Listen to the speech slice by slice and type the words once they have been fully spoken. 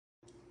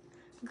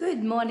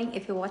Good morning.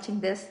 If you're watching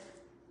this,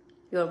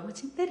 you're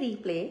watching the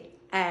replay.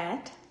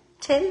 And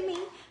tell me,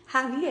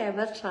 have you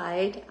ever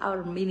tried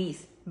our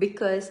minis?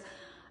 Because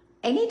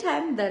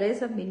anytime there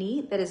is a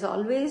mini, there is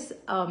always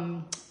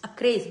a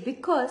craze.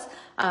 Because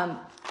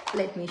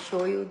let me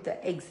show you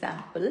the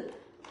example.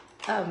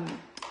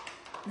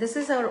 This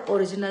is our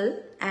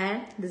original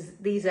and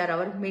these are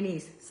our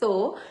minis.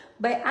 So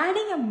by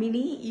adding a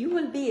mini, you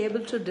will be able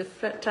to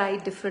try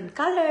different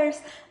colors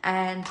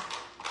and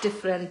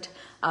different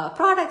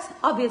products.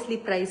 Obviously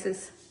price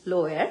is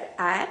lower,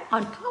 and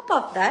on top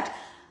of that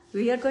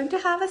we are going to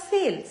have a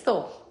sale.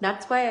 So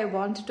that's why I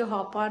wanted to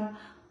hop on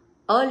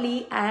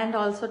early and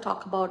also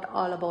talk about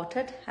all about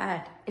it.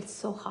 And it's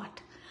so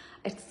hot.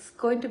 It's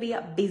going to be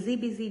a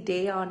busy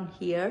day on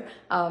here.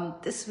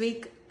 This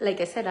week,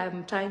 like I said,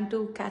 I'm trying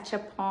to catch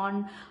up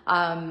on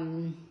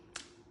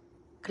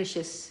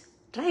Krish's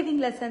driving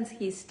lessons.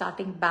 He's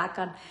starting back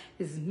on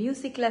his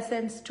music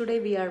lessons.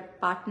 Today we are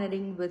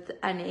partnering with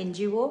an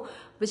NGO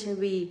which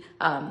we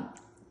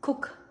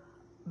cook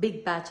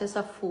big batches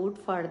of food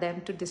for them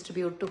to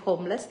distribute to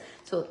homeless.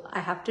 So I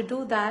have to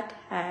do that,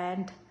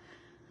 and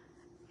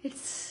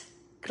it's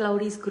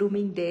Cloudy's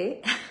grooming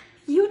day.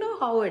 You know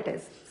how it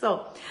is.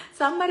 So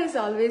summer is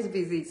always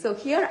busy. So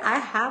here I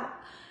have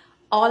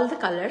all the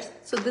colors.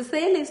 So the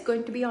sale is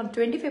going to be on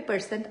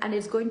 25% and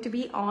it's going to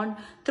be on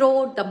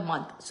throughout the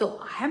month.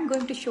 So I am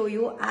going to show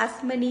you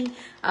as many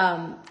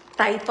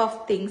type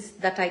of things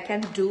that I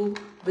can do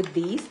with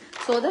these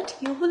so that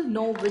you will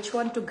know which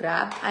one to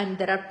grab. And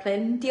there are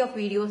plenty of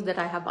videos that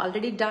I have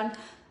already done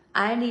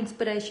and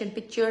inspiration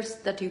pictures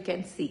that you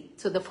can see.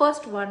 So the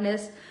first one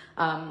is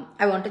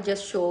I want to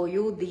just show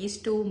you these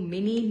two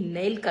mini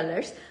nail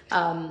colors.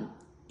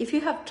 If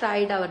you have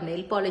tried our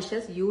nail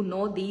polishes, you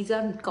know these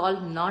are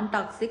called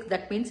non-toxic.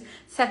 That means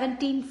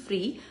 17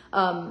 free.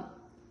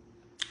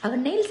 Our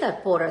nails are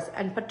porous,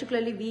 and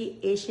particularly we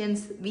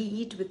Asians, we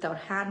eat with our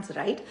hands,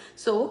 right?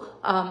 So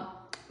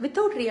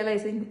without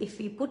realizing, if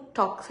we put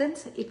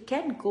toxins, it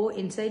can go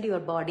inside your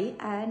body,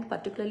 and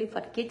particularly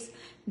for kids,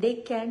 they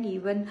can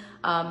even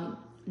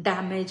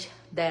damage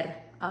their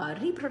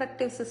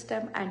reproductive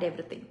system and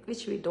everything,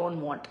 which we don't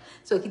want.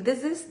 So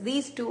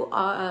these two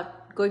are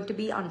going to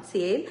be on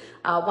sale.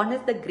 One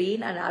is the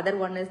green and other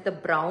one is the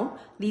brown.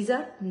 These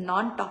are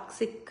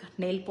non-toxic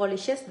nail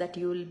polishes that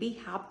you will be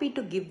happy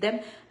to give them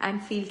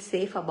and feel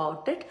safe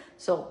about it.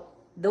 So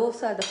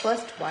those are the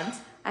first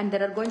ones, and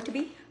there are going to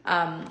be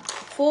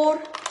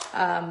 4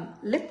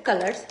 lip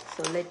colors.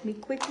 So let me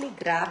quickly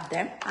grab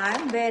them. I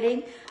am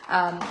wearing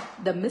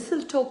the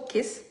mistletoe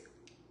kiss.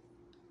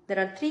 There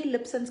are 3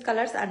 Lipson's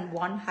colors and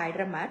 1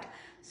 Hydra matte.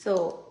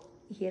 So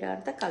here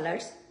are the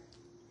colors.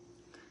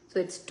 So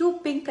it's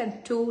 2 pink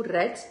and 2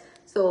 reds.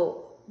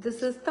 So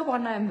this is the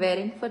one I'm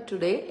wearing for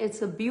today.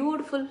 It's a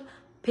beautiful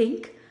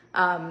pink.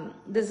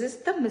 This is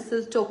the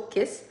mistletoe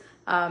kiss.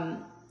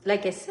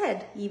 Like I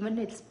said, even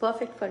it's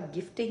perfect for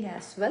gifting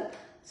as well.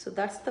 So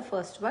that's the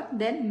first one.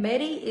 Then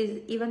Merry is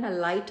even a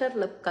lighter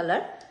lip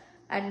color.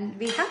 And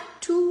we have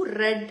 2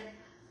 red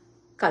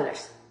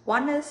colors.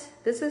 One is,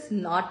 this is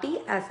Naughty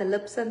as a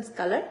Lipson's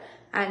color,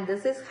 and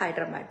this is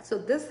Hydra matte. So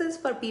this is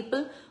for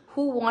people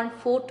who want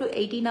 4 to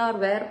 18 hour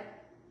wear.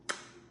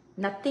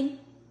 Nothing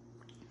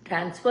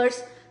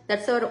transfers.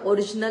 That's our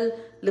original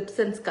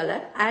Lipson's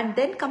color. And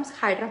then comes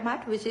Hydra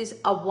matte, which is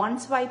a one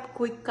swipe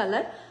quick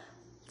color.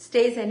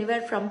 Stays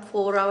anywhere from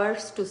 4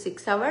 hours to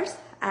 6 hours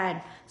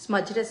and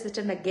smudge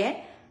resistant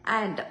again,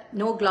 and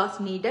no gloss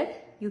needed.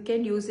 You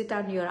can use it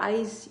on your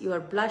eyes,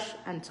 your blush,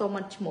 and so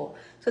much more.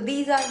 So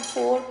these are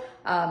 4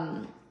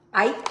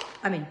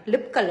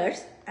 lip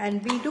colors,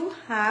 and we do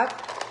have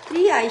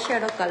 3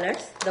 eyeshadow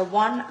colors. The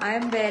one I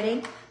am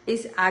wearing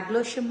is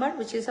Aglow Shimmer,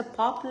 which is a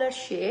popular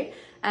shade.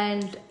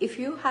 And if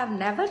you have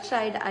never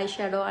tried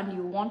eyeshadow and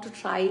you want to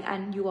try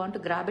and you want to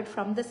grab it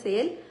from the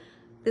sale,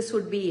 this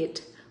would be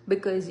it,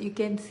 because you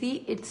can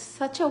see it's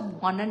such a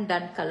one and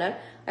done color.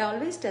 I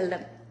always tell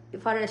them,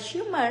 for a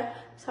shimmer,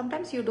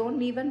 sometimes you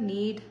don't even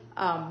need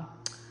a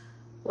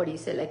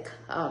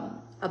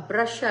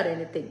brush or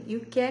anything. You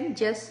can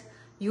just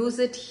use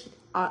it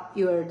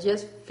your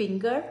just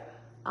finger,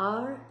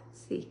 or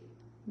see,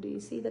 do you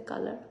see the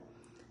color?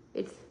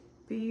 It's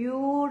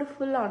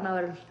beautiful on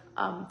our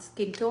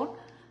skin tone,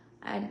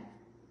 and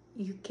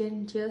you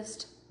can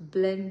just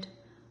blend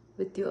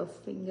with your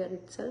finger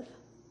itself.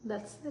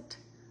 That's it.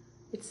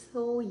 It's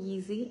so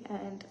easy,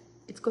 and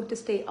it's going to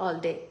stay all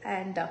day,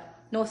 and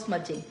no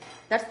smudging.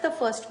 That's the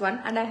first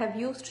one. And I have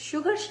used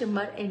Sugar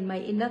Shimmer in my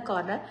inner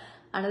corner,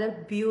 another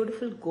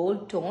beautiful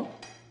gold tone.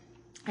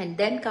 And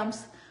then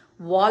comes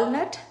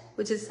Walnut,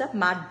 which is a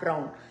matte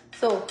brown.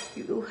 So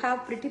you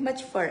have pretty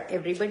much for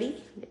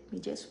everybody. Let me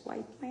just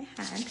wipe my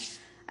hand.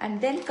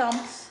 And then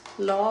comes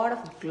a lot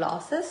of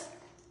glosses.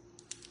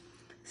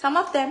 Some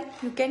of them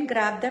you can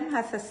grab them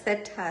as a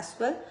set as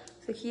well.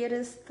 So here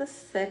is the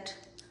set,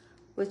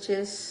 which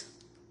is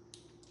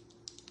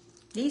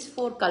these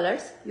 4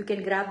 colors. You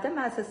can grab them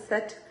as a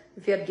set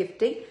if you are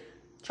gifting.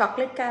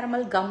 chocolate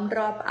caramel,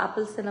 gumdrop,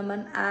 apple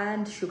cinnamon,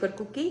 and sugar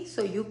cookie.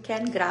 So you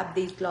can grab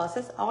these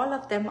glosses. All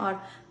of them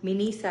are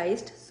mini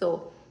sized.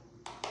 So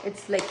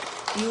it's like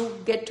you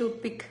get to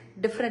pick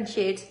different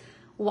shades.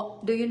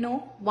 Do you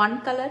know,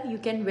 one color you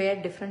can wear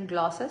different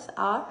glosses,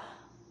 or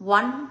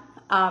one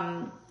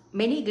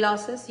many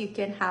glosses you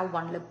can have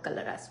one lip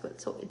color as well.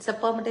 So it's a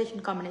permutation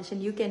combination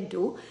you can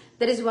do.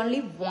 There is only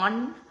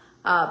one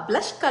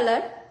blush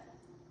color.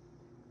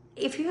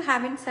 If you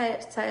haven't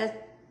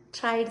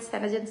tried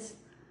Senagen's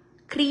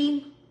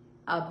cream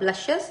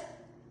blushes,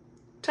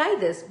 try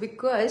this,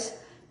 because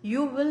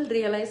you will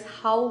realize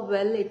how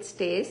well it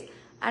stays,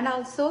 and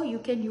also you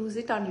can use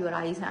it on your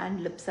eyes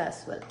and lips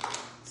as well.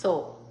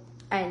 So,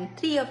 and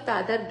 3 of the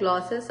other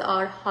glosses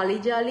are Holly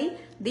Jolly.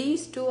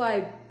 These 2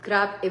 I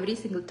grab every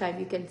single time.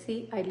 You can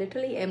see I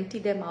literally empty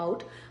them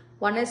out.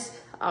 One is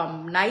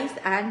nice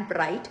and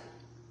bright.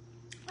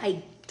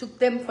 I took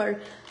them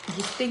for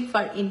gifting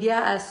for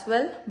India as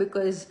well,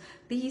 because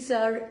these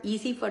are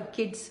easy for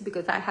kids,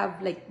 because I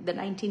have like the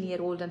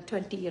 19-year-old and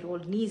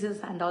 20-year-old nieces,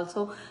 and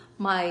also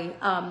my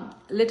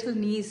little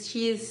niece,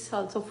 she is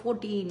also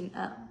 14,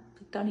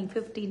 turning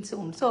 15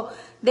 soon. So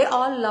they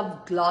all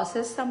love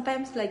glosses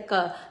sometimes, like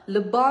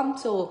lip balm.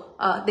 So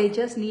they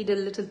just need a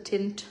little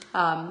tint.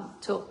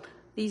 So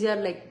these are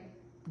like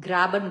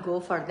grab and go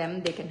for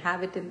them. They can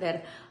have it in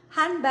their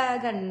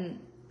handbag, and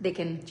they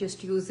can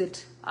just use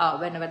it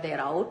whenever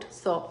they're out.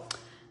 So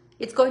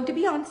it's going to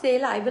be on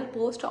sale. I will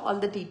post all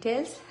the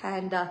details,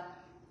 and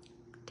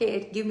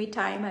give me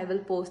time. I will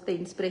post the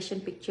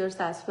inspiration pictures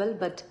as well.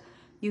 But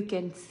you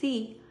can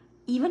see,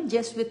 even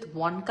just with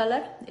one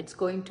color, it's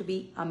going to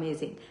be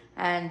amazing.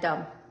 And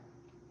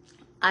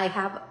I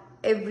have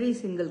every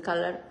single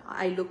color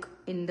I look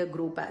in the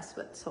group as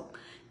well. So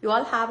you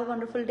all have a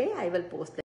wonderful day. I will post them.